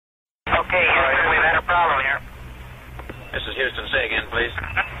Okay, Houston, we've had a problem here. This is Houston. Say again, please.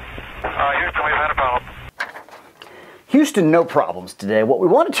 Houston, we've had a problem. Houston, no problems today. What we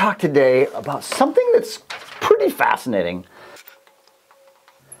want to talk today about something that's pretty fascinating.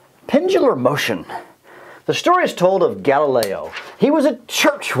 Pendular motion. The story is told of Galileo. He was at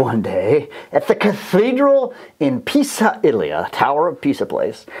church one day at the cathedral in Pisa, Italy, Tower of Pisa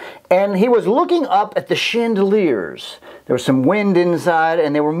place, and he was looking up at the chandeliers. There was some wind inside,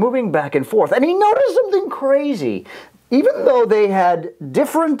 and they were moving back and forth, and he noticed something crazy. Even though they had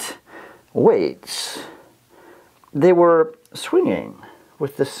different weights, they were swinging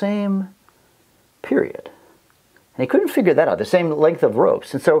with the same period. And he couldn't figure that out, the same length of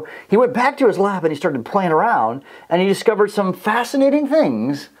ropes. And so he went back to his lab and he started playing around, and he discovered some fascinating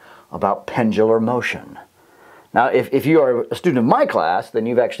things about pendular motion. Now, if you are a student of my class, then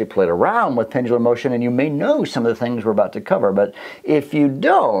you've actually played around with pendular motion and you may know some of the things we're about to cover. But if you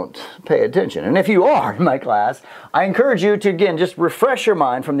don't, pay attention. And if you are in my class, I encourage you to, again, just refresh your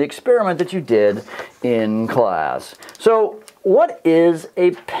mind from the experiment that you did in class. So what is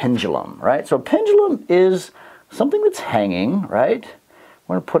a pendulum, right? So a pendulum is something that's hanging, right?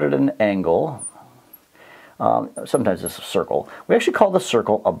 We're going to put it at an angle. Sometimes it's a circle. We actually call the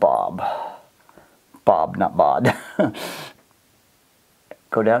circle a bob. Bob, not bod.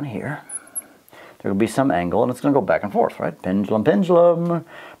 Go down here. There will be some angle, and it's going to go back and forth, right? Pendulum, pendulum.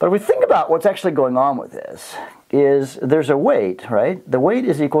 But if we think about what's actually going on with this, is there's a weight, right? The weight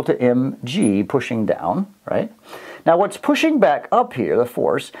is equal to mg pushing down, right? Now what's pushing back up here, the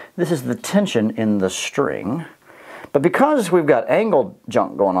force, this is the tension in the string. But because we've got angle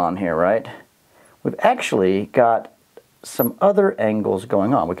junk going on here, right? We've actually got some other angles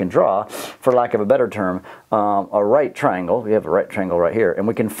going on. We can draw, for lack of a better term, a right triangle. We have a right triangle right here, and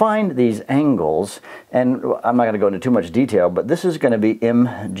we can find these angles, and I'm not going to go into too much detail, but this is going to be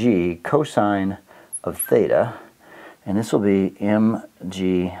mg cosine of theta, and this will be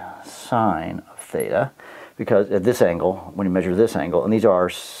mg sine of theta, because at this angle, when you measure this angle, and these are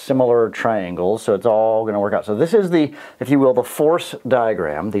similar triangles, so it's all going to work out. So this is the, if you will, the force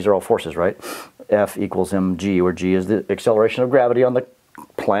diagram. These are all forces, right? F equals mg, where g is the acceleration of gravity on the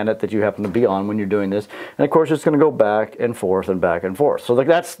planet that you happen to be on when you're doing this. And of course, it's going to go back and forth and back and forth. So like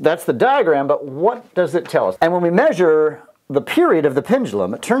that's the diagram, but what does it tell us? And when we measure the period of the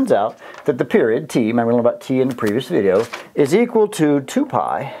pendulum, it turns out that the period, t, remember we learned about t in the previous video, is equal to 2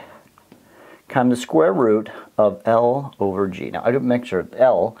 pi times the square root of L over G. Now I didn't make sure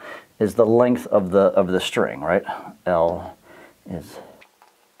L is the length of the string, right? L is,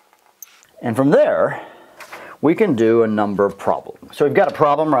 and from there we can do a number of problems. So we've got a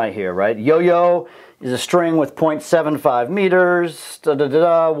problem right here, right? Yo-yo is a string with 0.75 meters.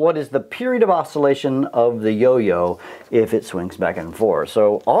 What is the period of oscillation of the yo-yo if it swings back and forth?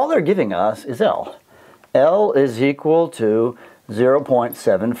 So all they're giving us is L. L is equal to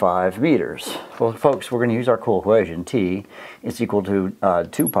 0.75 meters. Well, folks, we're going to use our cool equation. T is equal to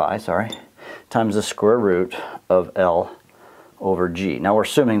 2 pi, times the square root of L over G. Now we're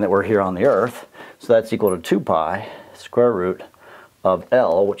assuming that we're here on the Earth, so that's equal to 2 pi square root of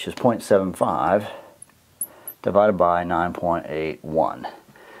L, which is 0.75, divided by 9.81.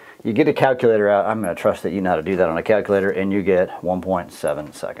 You get a calculator out. I'm going to trust that you know how to do that on a calculator, and you get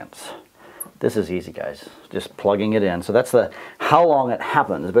 1.7 seconds. This is easy, guys. Just plugging it in. So that's the how long it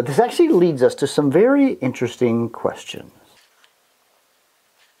happens. But this actually leads us to some very interesting questions.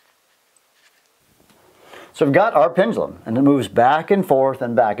 So we've got our pendulum, and it moves back and forth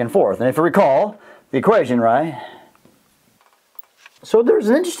and back and forth. And if you recall the equation, right? So there's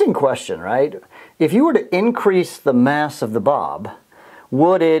an interesting question, right? If you were to increase the mass of the bob,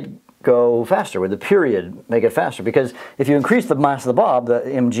 would it go faster? Would the period make it faster? Because if you increase the mass of the bob, the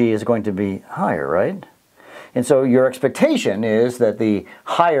mg is going to be higher, right? And so your expectation is that the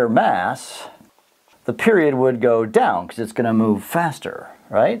higher mass, the period would go down because it's going to move faster,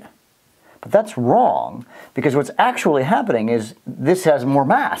 right? But that's wrong, because what's actually happening is this has more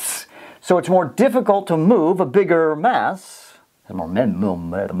mass. So it's more difficult to move a bigger mass, the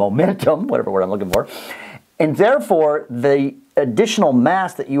momentum, whatever word I'm looking for, and therefore the additional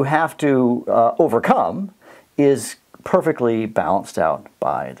mass that you have to overcome is perfectly balanced out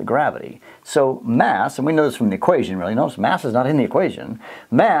by the gravity. So mass, and we know this from the equation really, notice mass is not in the equation,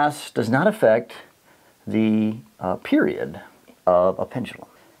 mass does not affect the period of a pendulum.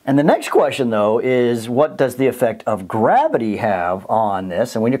 And the next question, though, is what does the effect of gravity have on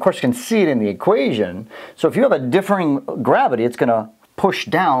this? And we, of course, can see it in the equation. So if you have a differing gravity, it's going to push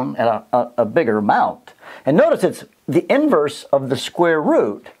down at a bigger amount. And notice it's the inverse of the square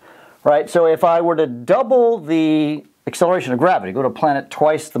root, right? So if I were to double the acceleration of gravity, go to a planet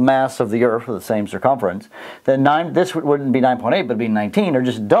twice the mass of the Earth with the same circumference, then this wouldn't be 9.8, but it'd be 19, or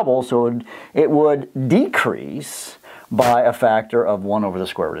just double, so it would decrease by a factor of 1 over the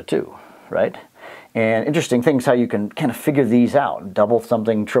square root of 2, right? And interesting things how you can kind of figure these out. Double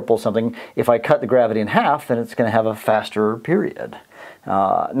something, triple something. If I cut the gravity in half, then it's going to have a faster period.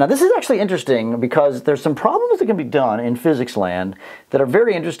 Now this is actually interesting because there's some problems that can be done in physics land that are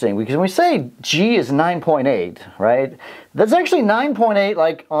very interesting, because when we say G is 9.8, right, that's actually 9.8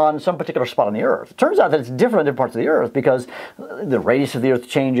 like on some particular spot on the Earth. It turns out that it's different in different parts of the Earth because the radius of the Earth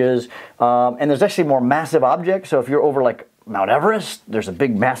changes, and there's actually more massive objects. So if you're over like Mount Everest, there's a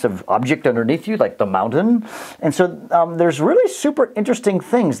big massive object underneath you, like the mountain. And so there's really super interesting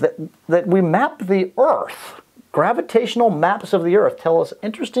things that we map the Earth. Gravitational maps of the Earth tell us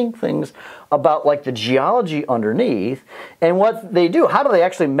interesting things about like the geology underneath and what they do. How do they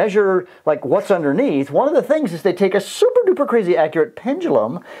actually measure like what's underneath? One of the things is they take a super duper crazy accurate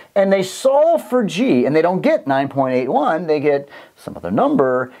pendulum and they solve for G, and they don't get 9.81, they get some other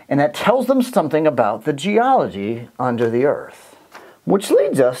number, and that tells them something about the geology under the Earth. Which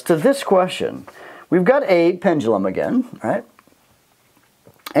leads us to this question. We've got a pendulum again, right?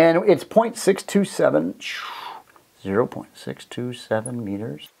 And it's 0.627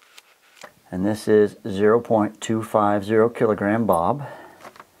 meters, and this is 0.250 kilogram bob,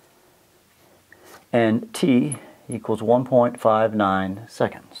 and T equals 1.59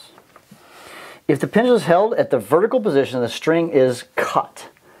 seconds. If the pendulum is held at the vertical position, the string is cut.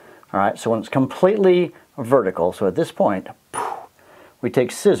 All right, so when it's completely vertical, so at this point, we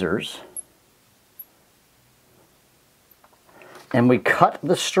take scissors and we cut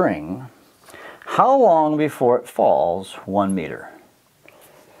the string. How long before it falls 1 meter?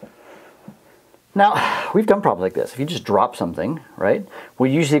 Now, we've done problems like this. If you just drop something, right, we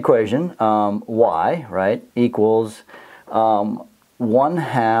use the equation y, right, equals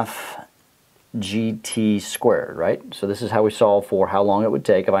 1/2 gt squared, right? So this is how we solve for how long it would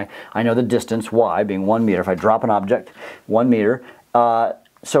take. If I know the distance, y, being 1 meter. If I drop an object, 1 meter.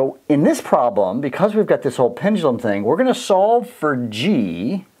 So in this problem, because we've got this whole pendulum thing, we're going to solve for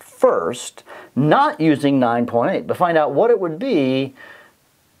g first, not using 9.8, but find out what it would be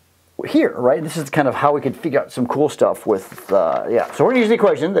here, right? This is kind of how we could figure out some cool stuff with, yeah. So we're going to use the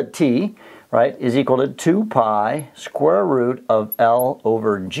equation that T, right, is equal to 2 pi square root of L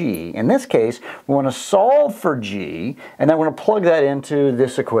over G. In this case, we want to solve for G, and then we're going to plug that into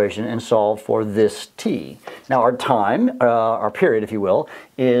this equation and solve for this T. Now our time, our period, if you will,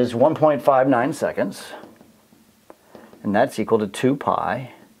 is 1.59 seconds, and that's equal to 2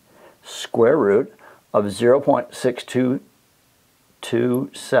 pi square root of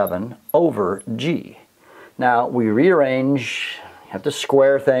 0.6227 over G. Now we rearrange, you have to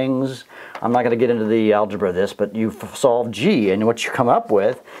square things. I'm not going to get into the algebra of this, but you solve G, and what you come up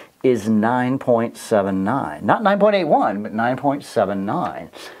with is 9.79. Not 9.81, but 9.79.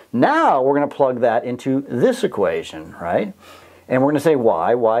 Now we're going to plug that into this equation, right? And we're going to say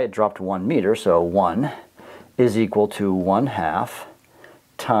y. Y, it dropped 1 meter, so 1 is equal to 1/2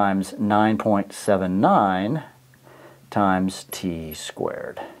 times 9.79 times t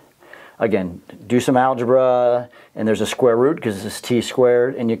squared. Again, do some algebra, and there's a square root because this is t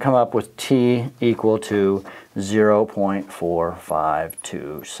squared, and you come up with t equal to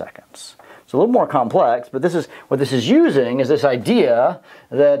 0.452 seconds. It's a little more complex, but this is what this is using is this idea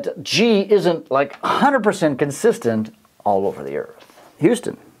that G isn't like 100% consistent all over the Earth.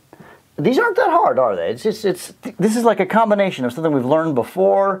 Houston. These aren't that hard, are they? This is like a combination of something we've learned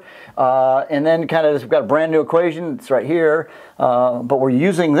before, and then kind of we've got a brand new equation. It's right here, but we're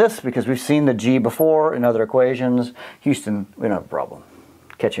using this because we've seen the G before in other equations. Houston, we don't have a problem.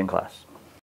 Catch you in class.